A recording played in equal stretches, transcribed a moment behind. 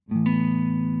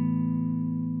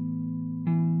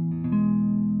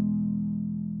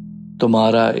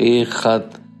تمہارا ایک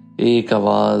خط ایک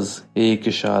آواز ایک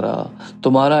اشارہ،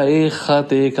 تمہارا ایک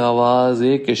خط ایک آواز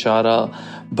ایک اشارہ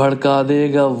بھڑکا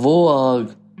دے گا وہ آگ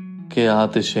کہ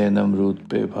آتش نمرود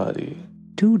پہ بھاری۔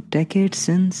 2 decades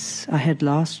since I had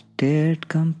last dared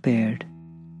compared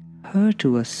her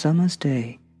to a summer's day.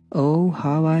 Oh,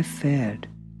 how I fared.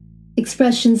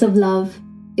 Expressions of love,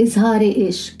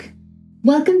 Izhar-e-Ishq.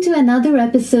 Welcome to another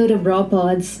episode of Raw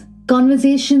Pods,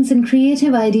 conversations and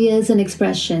creative ideas and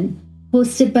expression,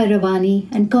 hosted by Ravani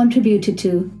and contributed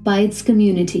to by its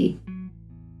community.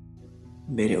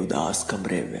 میرے اداس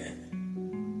کمرے میں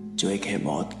جو ایک ہے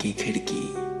موت کی کھڑکی،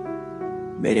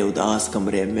 میرے اداس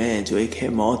کمرے میں جو ایک ہے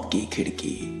موت کی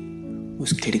کھڑکی،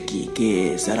 اس کھڑکی کے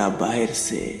ذرا باہر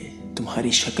سے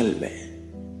تمہاری شکل میں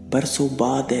برسوں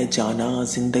بعد اے جانا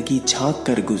زندگی جھانک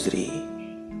کر گزری،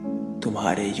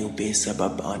 تمہارے یوں بے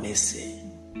سبب آنے سے،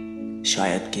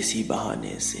 شاید کسی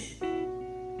بہانے سے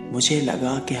مجھے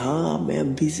لگا کہ ہاں میں اب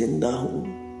بھی زندہ ہوں۔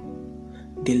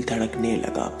 دل دھڑکنے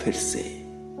لگا پھر سے،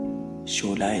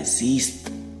 شعلہ زیست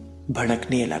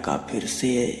بھڑکنے لگا پھر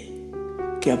سے،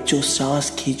 کہ اب جو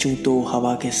سانس کھینچوں تو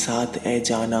ہوا کے ساتھ اے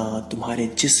جانا تمہارے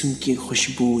جسم کی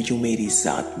خوشبو یوں میری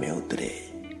ذات میں اترے،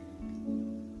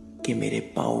 کہ میرے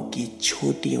پاؤں کی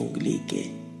چھوٹی انگلی کے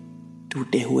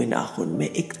ٹوٹے ہوئے ناخن میں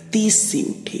ایک تیس سی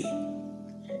اٹھی۔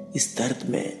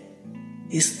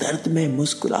 اس درد میں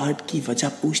مسکراہٹ کی وجہ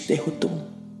پوچھتے ہو تم؟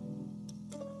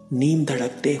 نیم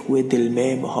دھڑکتے ہوئے دل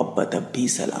میں محبت اب بھی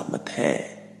سلامت ہے،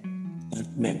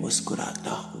 درد میں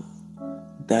مسکراتا ہوں،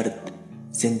 درد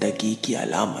زندگی کی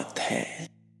علامت ہے۔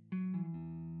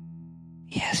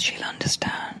 Yes, she'll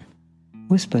understand,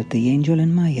 whispered the angel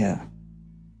in my ear.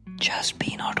 Just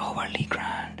be not overly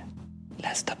grand,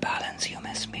 lest the balance you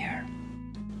may smear.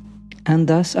 And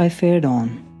thus I fared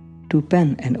on, to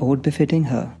pen an ode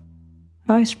befitting her.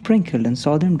 I sprinkled and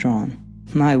saw them drawn.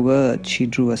 My words she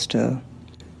drew astir.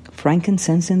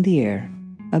 Frankincense in the air,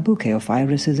 a bouquet of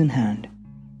irises in hand.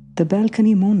 The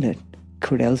balcony moonlit,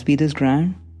 could else be this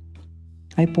grand?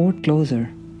 I poured closer,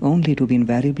 only to be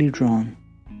invariably drawn.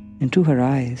 Into her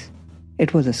eyes,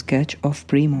 it was a sketch of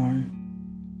pre-morn.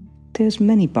 There's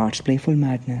many parts playful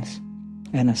madness,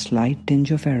 and a slight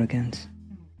tinge of arrogance.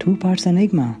 2 parts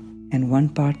enigma, and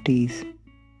 1 part tease.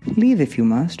 Leave if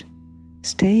you must,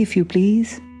 stay if you please.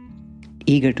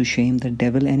 Eager to shame the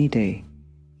devil any day,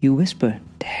 you whisper,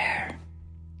 "Dare,"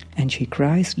 and she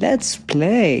cries, "Let's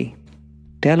play."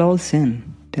 Tell all sin,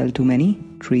 tell too many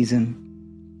treason.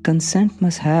 Consent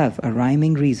must have a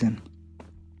rhyming reason.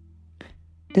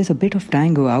 There's a bit of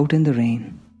tango out in the rain,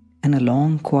 and a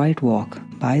long quiet walk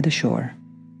by the shore,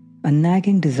 a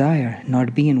nagging desire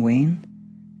not be in vain,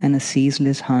 and a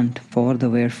ceaseless hunt for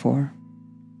the wherefore.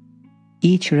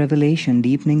 Each revelation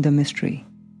deepening the mystery,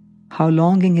 how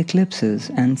longing eclipses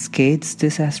and scathes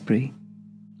this esprit.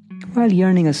 While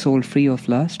yearning a soul free of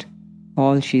lust,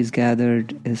 all she's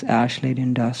gathered is ash laid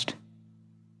in dust.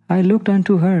 I looked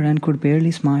unto her and could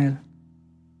barely smile.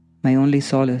 My only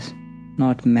solace,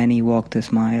 not many walk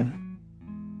this mile.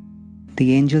 The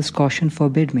angel's caution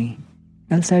forbid me,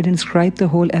 else I'd inscribe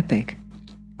the whole epic.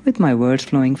 With my words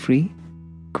flowing free,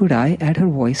 could I add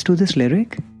her voice to this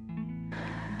lyric?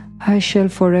 I shall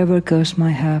forever curse my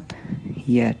hap,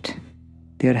 yet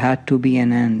there had to be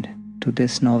an end to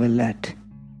this novelette.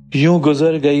 یوں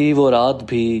گزر گئی وہ رات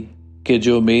بھی کہ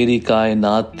جو میری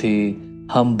کائنات تھی،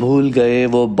 ہم بھول گئے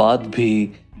وہ بات بھی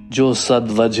جو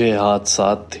صد وجہ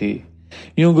حادثات تھی۔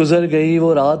 یوں گزر گئی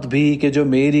وہ رات بھی کہ جو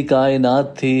میری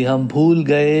کائنات تھی، ہم بھول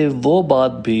گئے وہ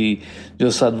بات بھی جو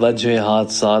صد وجہ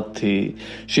حادثات تھی۔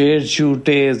 شعر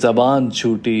چھوٹے زبان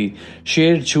چھوٹی،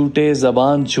 شعر چھوٹے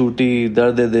زبان چھوٹی،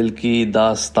 درد دل کی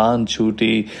داستان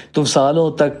چھوٹی، تم سالوں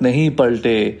تک نہیں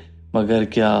پلٹے مگر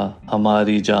کیا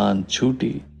ہماری جان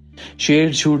چھوٹی۔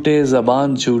 شعر چھوٹے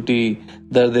زبان چھوٹی،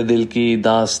 درد دل کی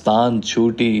داستان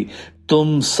چھوٹی،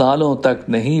 تم سالوں تک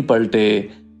نہیں پلٹے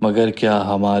مگر کیا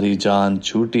ہماری جان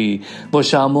چھوٹی۔ وہ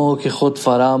شاموں کی خود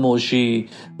فراموشی،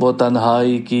 وہ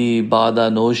تنہائی کی بادہ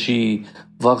نوشی،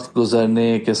 وقت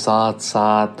گزرنے کے ساتھ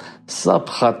ساتھ سب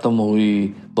ختم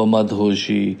ہوئی وہ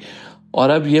مدہوشی۔ اور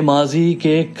اب یہ ماضی کے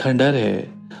ایک کھنڈر ہے،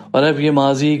 اور اب یہ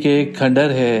ماضی کے ایک کھنڈر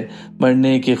ہے،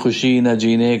 مرنے کی خوشی نہ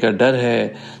جینے کا ڈر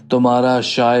ہے۔ تمہارا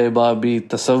شائبہ بھی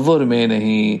تصور میں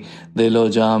نہیں، دل و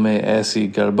جاں میں ایسی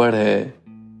گڑبڑ ہے۔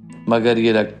 مگر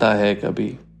یہ لگتا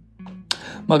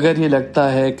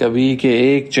ہے کبھی کہ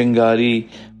ایک چنگاری،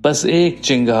 بس ایک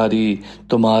چنگاری،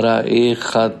 تمہارا ایک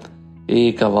خط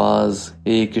ایک آواز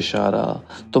ایک اشارہ،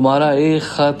 تمہارا ایک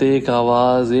خط ایک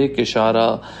آواز ایک اشارہ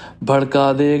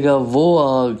بھڑکا دے گا وہ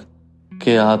آگ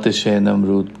کہ آتش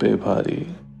نمرود پہ بھاری۔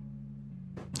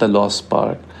 The Lost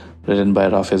Part, written by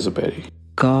Rafi Zubairi.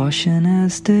 Caution,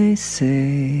 as they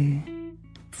say,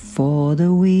 for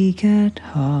the weak at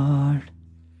heart.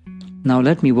 Now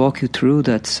let me walk you through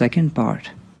that second part.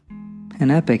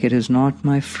 An epic it is not,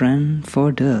 my friend,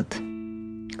 for dearth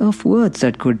of words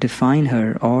that could define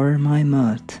her or my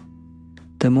mirth.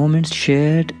 The moments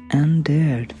shared and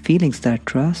dared, feelings that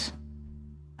trust.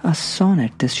 A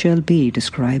sonnet this shall be,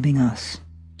 describing us.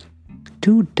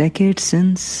 2 decades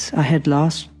since I had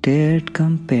last dared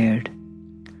compared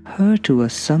her to a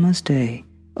summer's day.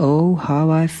 Oh, how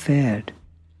I fared!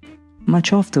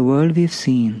 Much of the world we've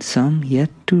seen, some yet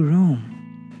to roam.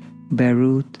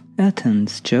 Beirut,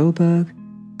 Athens, Joburg,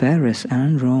 Paris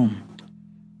and Rome.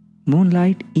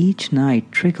 Moonlight each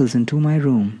night trickles into my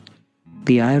room.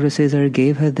 The irises I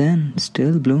gave her then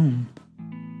still bloom,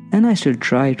 and I still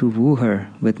try to woo her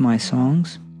with my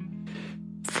songs.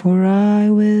 For I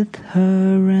with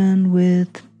her and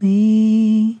with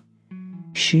me,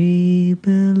 she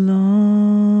belongs.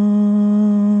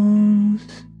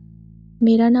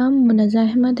 मेरा नाम मुनज़्ज़ा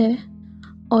अहमद है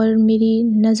और मेरी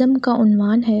नज़म का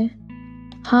उन्वान है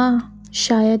हाँ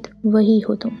शायद वही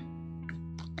हो तुम।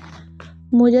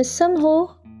 मुजस्सम हो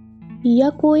या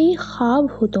कोई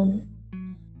ख्वाब हो तुम,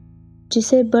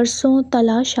 जिसे बरसों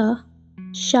तलाशा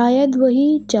शायद वही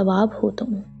जवाब हो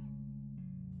तुम।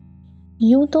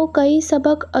 यूं तो कई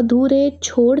सबक अधूरे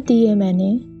छोड़ दिए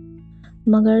मैंने,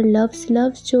 मगर लफ्ज़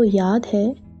लफ्ज़ जो याद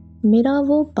है मेरा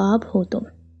वो बाब हो तुम।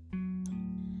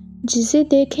 जिसे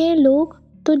देखें लोग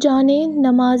तो जाने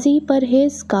नमाजी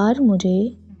परहेज़गार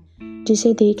मुझे,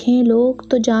 जिसे देखें लोग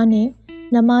तो जाने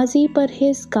नमाजी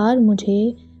परहेज़गार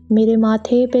मुझे। मेरे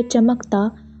माथे पे चमकता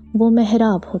वो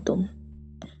मेहराब हो तुम।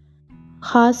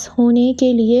 ख़ास होने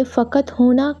के लिए फ़कत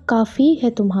होना काफ़ी है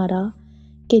तुम्हारा,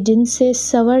 कि जिनसे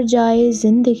संवर जाए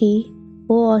ज़िंदगी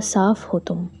वो औसाफ हो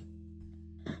तुम।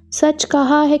 सच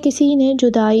कहा है किसी ने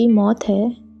जुदाई मौत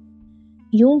है,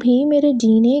 यूं भी मेरे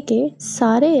जीने के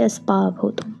सारे असबाब हो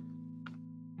तुम।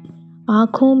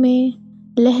 आँखों में,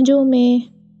 लहजों में,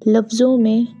 लफ्ज़ों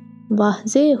में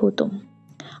वाज़े हो तुम।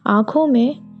 आँखों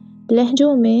में,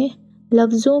 लहजों में,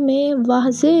 लफ्ज़ों में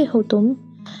वाज़े हो तुम।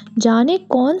 जाने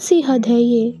कौन सी हद है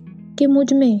ये कि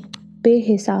मुझ में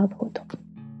बेहिसाब हो तुम।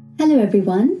 Hello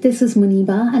everyone, this is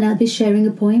Muniba and I'll be sharing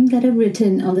a poem that I've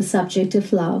written on the subject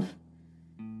of love.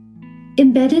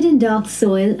 Embedded in dark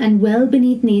soil and well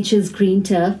beneath nature's green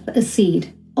turf, a seed,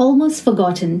 almost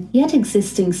forgotten, yet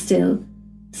existing still,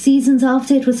 seasons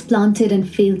after it was planted and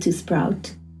failed to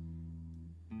sprout.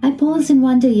 I paused in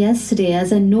wonder yesterday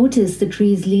as I noticed the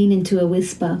trees lean into a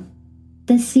whisper.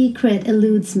 Their secret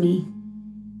eludes me.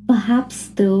 Perhaps,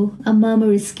 though, a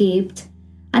murmur escaped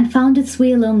and found its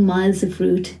way along miles of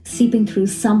route, seeping through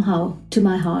somehow to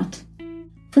my heart.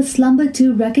 For slumber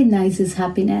too recognizes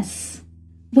happiness,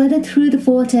 whether through the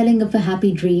foretelling of a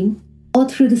happy dream or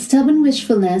through the stubborn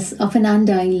wishfulness of an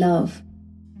undying love.